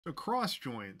So cross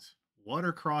joins. What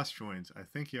are cross joins? I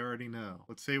think you already know.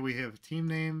 Let's say we have team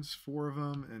names, 4 of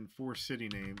them, and 4 city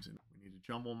names, and we need to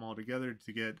jumble them all together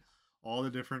to get all the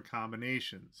different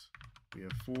combinations. We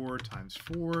have 4 times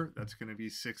 4. That's going to be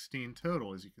 16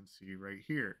 total, as you can see right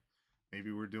here.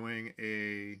 Maybe we're doing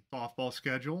a softball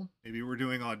schedule. Maybe we're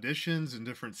doing auditions in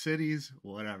different cities,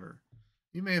 whatever.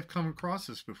 You may have come across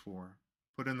this before.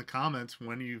 Put in the comments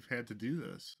when you've had to do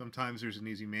this. Sometimes there's an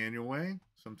easy manual way.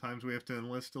 Sometimes we have to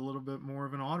enlist a little bit more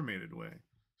of an automated way.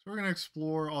 So we're going to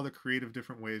explore all the creative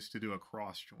different ways to do a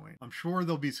cross join. I'm sure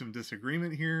there'll be some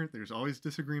disagreement here. There's always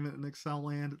disagreement in Excel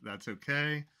land. That's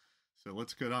okay. So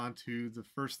let's get on to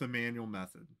the manual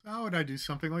method. How would I do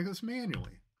something like this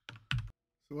manually?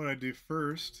 So what I do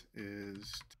first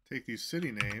is take these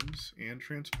city names and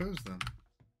transpose them.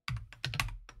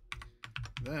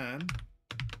 Then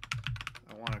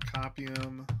I want to copy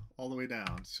them all the way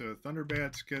down. So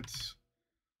Thunderbats gets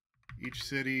each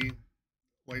city,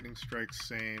 Lightning Strikes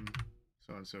same,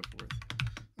 so on and so forth.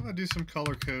 I'm going to do some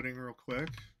color coding real quick.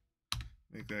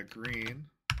 Make that green.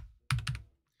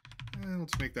 And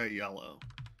let's make that yellow.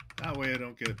 That way I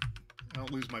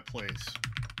don't lose my place.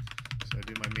 So I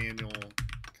do my manual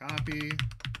copy.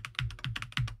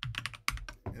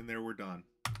 And there we're done.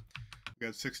 We've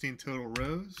got 16 total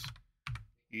rows.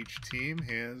 Each team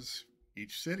has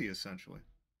each city essentially.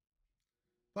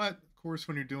 But of course,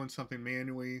 when you're doing something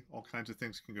manually, all kinds of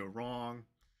things can go wrong.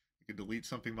 You could delete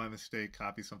something by mistake,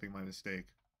 copy something by mistake.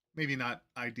 Maybe not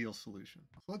ideal solution.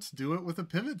 So let's do it with a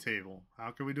pivot table.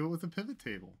 How can we do it with a pivot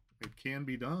table? It can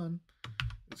be done.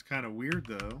 It's kind of weird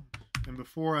though. And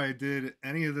before I did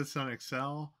any of this on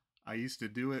Excel, I used to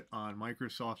do it on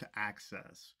Microsoft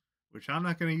Access, which I'm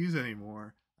not going to use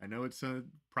anymore. I know it's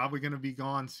probably going to be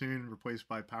gone soon, replaced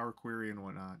by Power Query and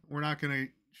whatnot. We're not going to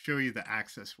show you the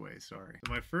Access way, sorry.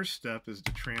 So my first step is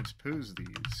to transpose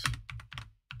these.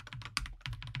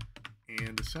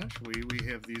 And essentially, we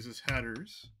have these as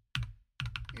headers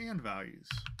and values.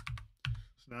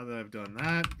 So now that I've done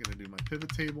that, I'm going to do my pivot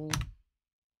table.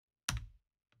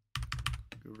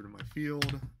 Go over to my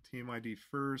field, team ID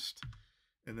first.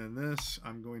 And then this,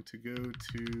 I'm going to go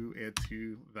to add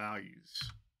to values.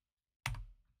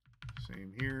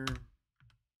 Same here.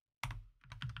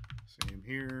 Same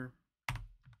here.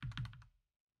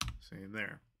 Same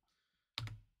there.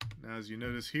 Now, as you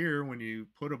notice here, when you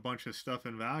put a bunch of stuff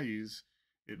in values,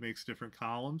 it makes different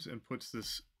columns and puts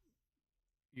this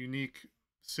unique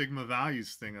sigma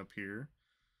values thing up here.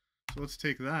 So let's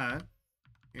take that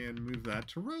and move that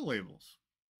to row labels.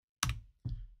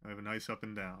 I have a nice up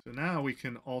and down. So now we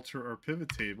can alter our pivot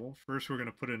table. First, we're going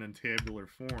to put it in tabular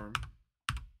form.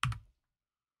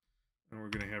 And we're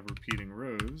going to have repeating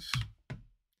rows.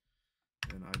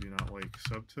 And I do not like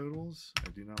subtotals.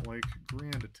 I do not like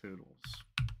grand totals.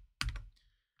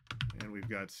 And we've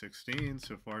got 16.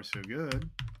 So far, so good.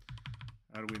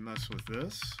 How do we mess with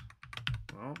this?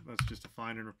 Well, that's just a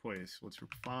find and replace. Let's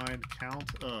find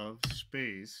count of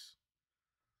space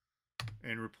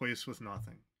and replace with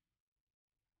nothing.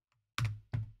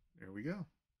 There we go.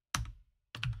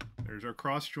 There's our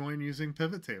cross join using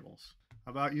pivot tables.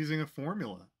 How about using a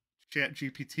formula?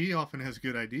 ChatGPT often has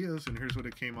good ideas, and here's what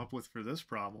it came up with for this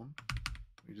problem.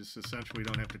 We just essentially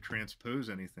don't have to transpose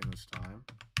anything this time.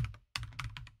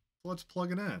 So let's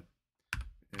plug it in.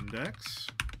 Index.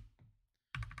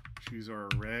 Choose our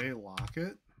array, lock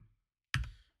it.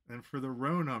 And for the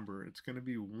row number, it's going to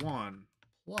be 1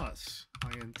 plus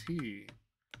int, 2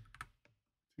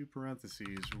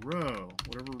 parentheses, row,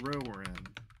 whatever row we're in,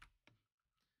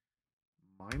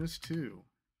 minus 2.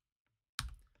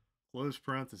 Close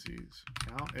parentheses,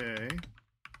 count A,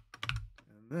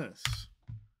 and this,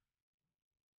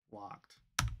 locked.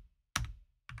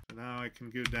 So now I can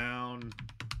go down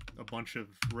a bunch of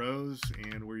rows,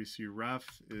 and where you see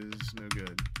ref is no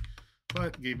good.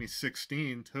 But gave me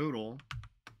 16 total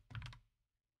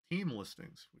team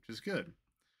listings, which is good.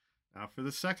 Now for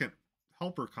the second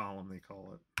helper column, they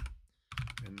call it.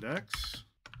 Index,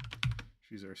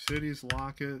 choose our cities,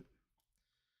 lock it.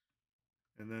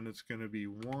 And then it's going to be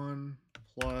 1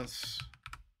 plus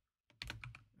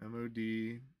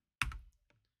MOD,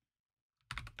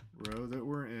 row that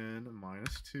we're in,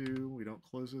 minus 2. We don't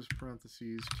close those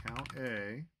parentheses. Count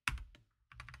A.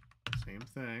 Same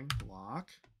thing. Lock.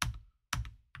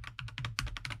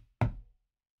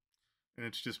 And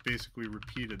it's just basically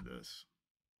repeated this.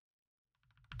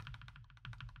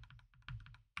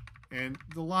 And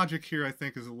the logic here, I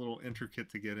think, is a little intricate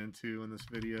to get into in this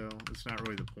video. It's not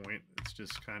really the point. It's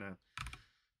just kind of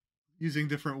using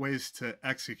different ways to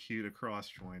execute a cross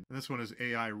join. And this one is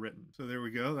AI written. So there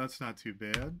we go. That's not too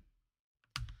bad.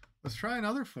 Let's try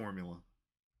another formula.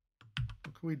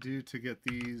 We'll can we do to get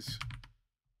these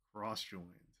cross-joined?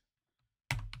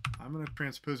 I'm going to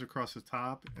transpose across the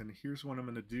top, and here's what I'm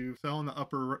going to do. Cell in the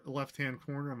upper left-hand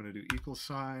corner, I'm going to do equal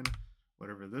sign,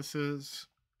 whatever this is,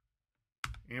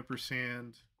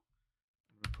 ampersand.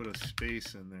 I'm going to put a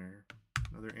space in there,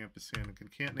 another ampersand, and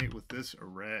concatenate with this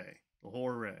array, the whole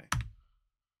array.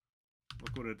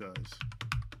 Look what it does.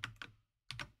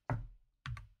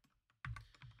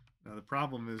 Now the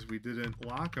problem is we didn't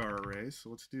lock our array, so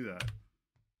let's do that.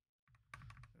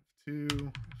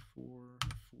 F2, F4,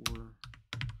 F4.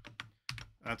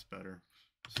 That's better.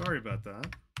 Sorry about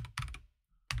that.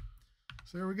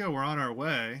 So there we go. We're on our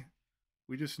way.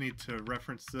 We just need to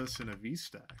reference this in a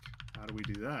VStack. How do we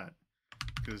do that?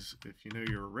 Because if you know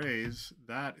your arrays,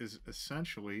 that is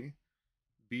essentially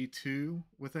B2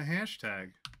 with a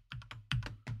hashtag.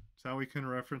 That's how we can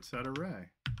reference that array.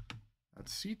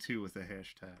 That's C2 with a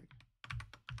hashtag.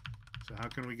 So how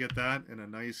can we get that in a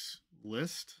nice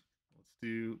list? Let's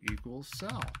do equals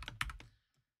cell.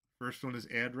 First one is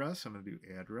address. I'm going to do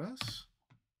address.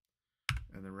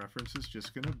 And the reference is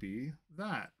just going to be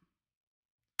that.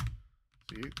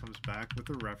 See, it comes back with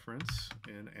a reference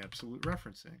in absolute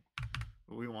referencing.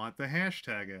 But we want the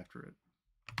hashtag after it.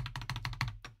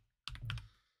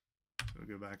 So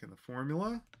we'll go back in the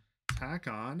formula, tack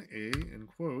on a, in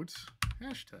quotes,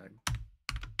 hashtag.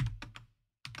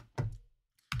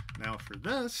 Now for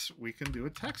this, we can do a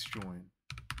text join.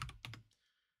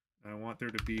 I want there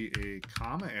to be a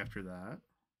comma after that.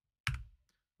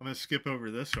 I'm going to skip over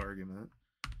this argument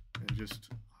and just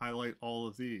highlight all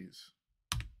of these.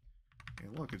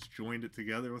 And look, it's joined it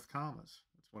together with commas.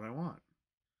 That's what I want.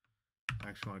 I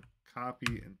actually want to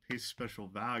copy and paste special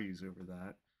values over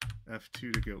that.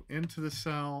 F2 to go into the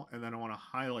cell, and then I want to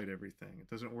highlight everything. It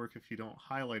doesn't work if you don't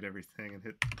highlight everything and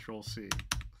hit Control C.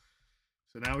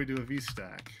 So now we do a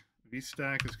VStack.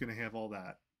 VStack is going to have all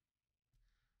that.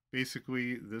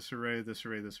 Basically, this array, this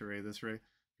array, this array, this array.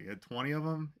 If you had 20 of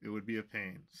them, it would be a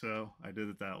pain. So I did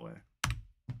it that way.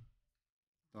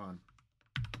 Done.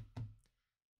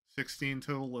 16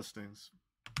 total listings.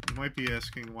 You might be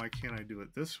asking, why can't I do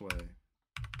it this way?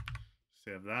 Just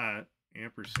have that,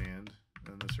 ampersand,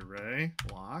 and this array,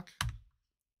 lock.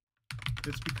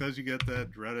 It's because you get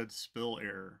that dreaded spill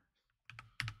error,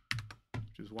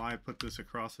 which is why I put this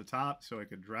across the top so I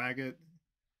could drag it,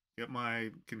 get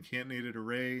my concatenated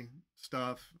array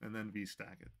stuff, and then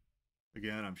VStack it.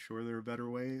 Again, I'm sure there are better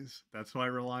ways. That's why I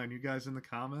rely on you guys in the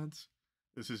comments.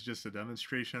 This is just a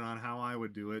demonstration on how I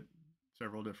would do it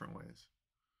several different ways.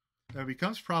 Now, it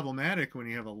becomes problematic when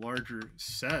you have a larger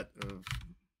set of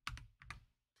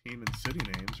team and city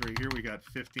names. Right here we got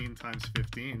 15 times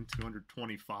 15,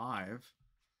 225.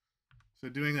 So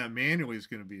doing that manually is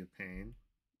going to be a pain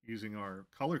using our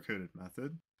color-coded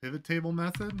method. Pivot table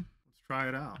method, let's try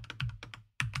it out.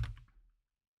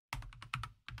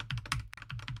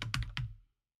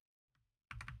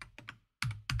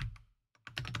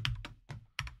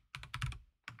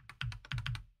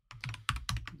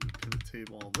 Pivot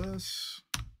table all this.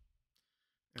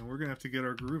 And we're going to have to get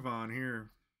our groove on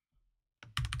here.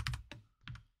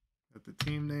 At the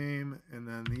team name, and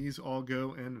then these all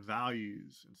go in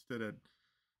values instead of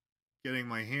getting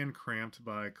my hand cramped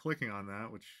by clicking on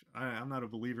that, which I'm not a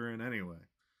believer in anyway.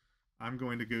 I'm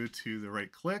going to go to the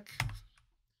right click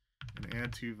and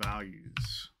add to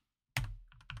values.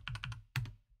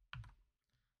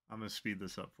 I'm going to speed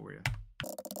this up for you.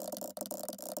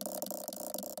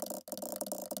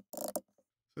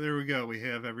 So there we go. We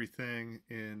have everything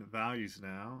in values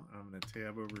now. I'm going to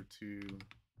tab over to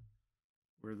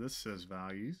where this says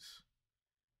values,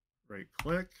 right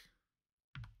click,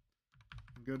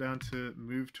 and go down to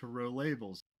move to row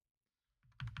labels.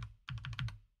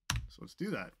 So let's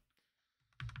do that.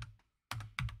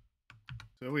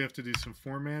 So we have to do some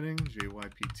formatting,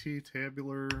 JYPT,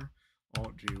 tabular,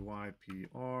 Alt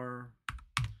JYPR,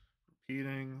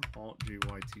 repeating, Alt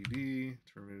JYTD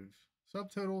to remove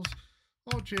subtotals,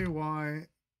 Alt JYGF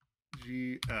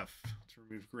to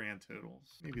remove grand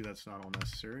totals. Maybe that's not all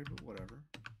necessary, but whatever.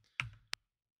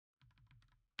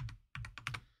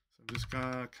 So I'm just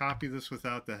gonna copy this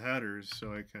without the headers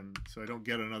so I don't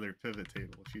get another pivot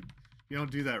table. If you don't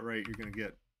do that right, you're gonna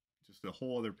get just a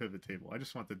whole other pivot table. I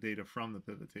just want the data from the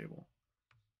pivot table.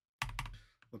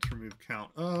 Let's remove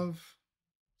count of.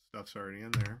 Stuff's already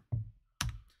in there.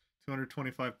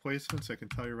 225 placements. I can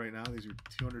tell you right now, these are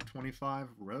 225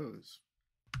 rows.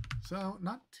 So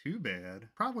not too bad.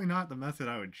 Probably not the method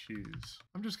I would choose.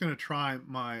 I'm just going to try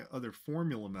my other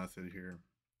formula method here.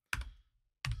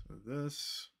 So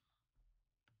this,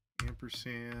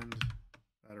 ampersand,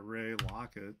 that array,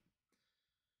 lock it.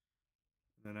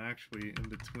 And then actually in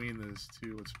between those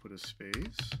two, let's put a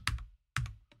space.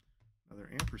 another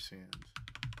ampersand,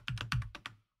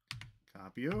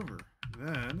 copy over.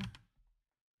 Then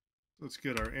let's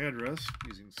get our address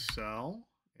using cell,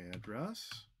 address,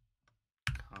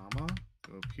 comma,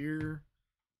 go up here,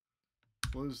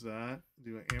 close that,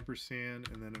 do an ampersand,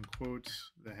 and then in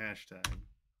quotes the hashtag.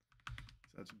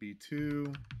 So that's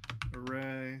B2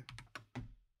 array,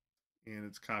 and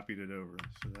it's copied it over.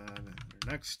 So then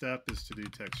our next step is to do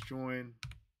text join.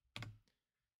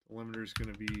 The limiter is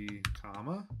going to be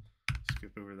comma,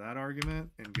 skip over that argument,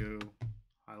 and go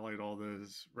highlight all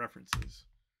those references.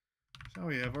 So now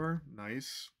we have our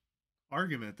nice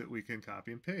argument that we can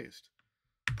copy and paste.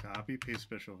 Copy, paste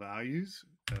special values,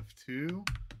 F2,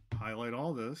 highlight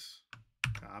all this,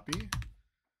 copy,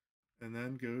 and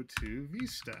then go to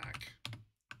VStack,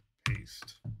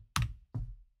 paste.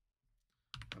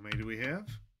 How many do we have?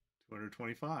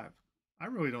 225. I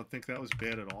really don't think that was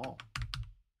bad at all.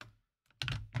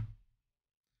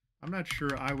 I'm not sure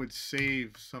I would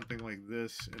save something like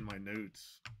this in my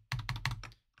notes,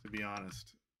 to be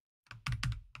honest.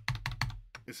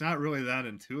 It's not really that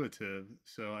intuitive,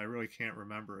 so I really can't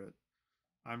remember it.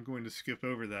 I'm going to skip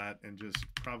over that and just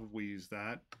probably use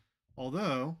that.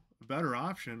 Although, a better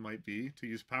option might be to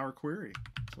use Power Query.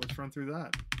 So let's run through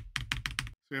that.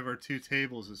 So we have our two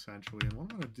tables essentially, and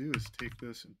what I'm going to do is take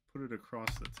this and put it across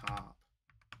the top.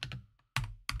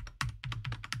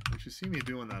 Which you see me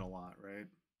doing that a lot, right?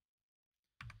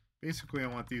 Basically, I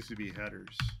want these to be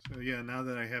headers. So yeah, now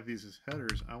that I have these as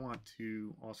headers, I want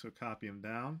to also copy them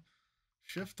down.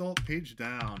 Shift-Alt page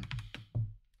down.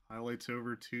 Highlights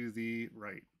over to the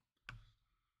right.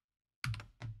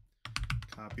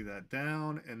 Copy that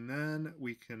down, and then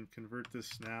we can convert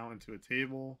this now into a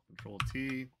table.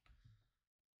 Control-T.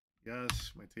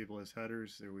 Yes, my table has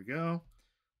headers. There we go.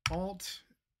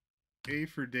 Alt-A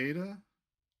for data.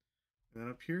 And then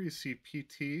up here you see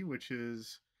PT, which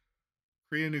is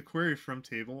create a new query from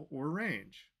table or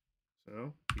range.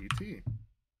 So PT.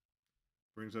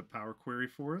 Brings up Power Query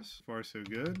for us. So far, so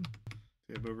good.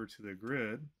 Tab over to the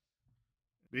grid.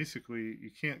 Basically,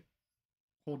 you can't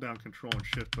hold down Control and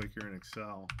Shift like you're in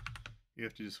Excel. You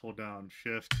have to just hold down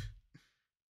Shift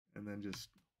and then just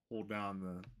hold down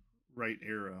the right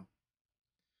arrow.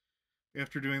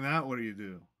 After doing that, what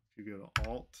do? If you go to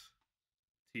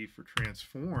Alt-T for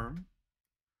transform,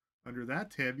 under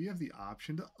that tab, you have the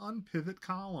option to unpivot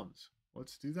columns.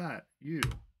 Let's do that. U.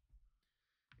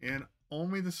 And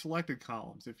only the selected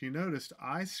columns. If you noticed,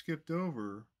 I skipped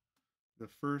over the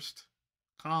first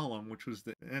column, which was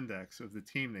the index of the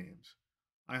team names.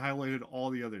 I highlighted all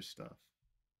the other stuff.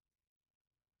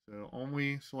 So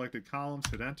only selected columns,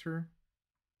 hit enter.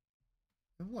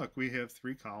 And look, we have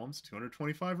 3 columns,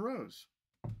 225 rows.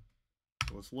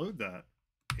 So let's load that.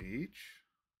 H,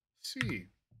 C,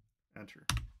 enter.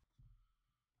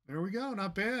 There we go,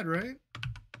 not bad, right?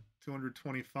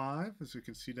 225, as you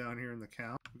can see down here in the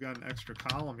count. We've got an extra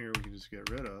column here we can just get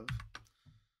rid of.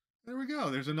 There we go,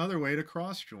 there's another way to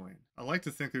cross-join. I like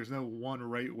to think there's no one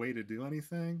right way to do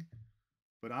anything,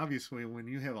 but obviously when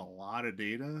you have a lot of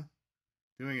data,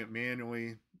 doing it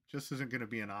manually just isn't going to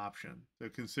be an option. So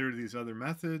consider these other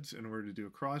methods in order to do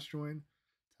a cross-join.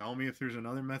 Tell me if there's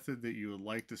another method that you would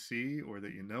like to see or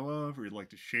that you know of or you'd like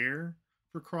to share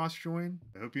for cross-join.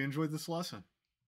 I hope you enjoyed this lesson.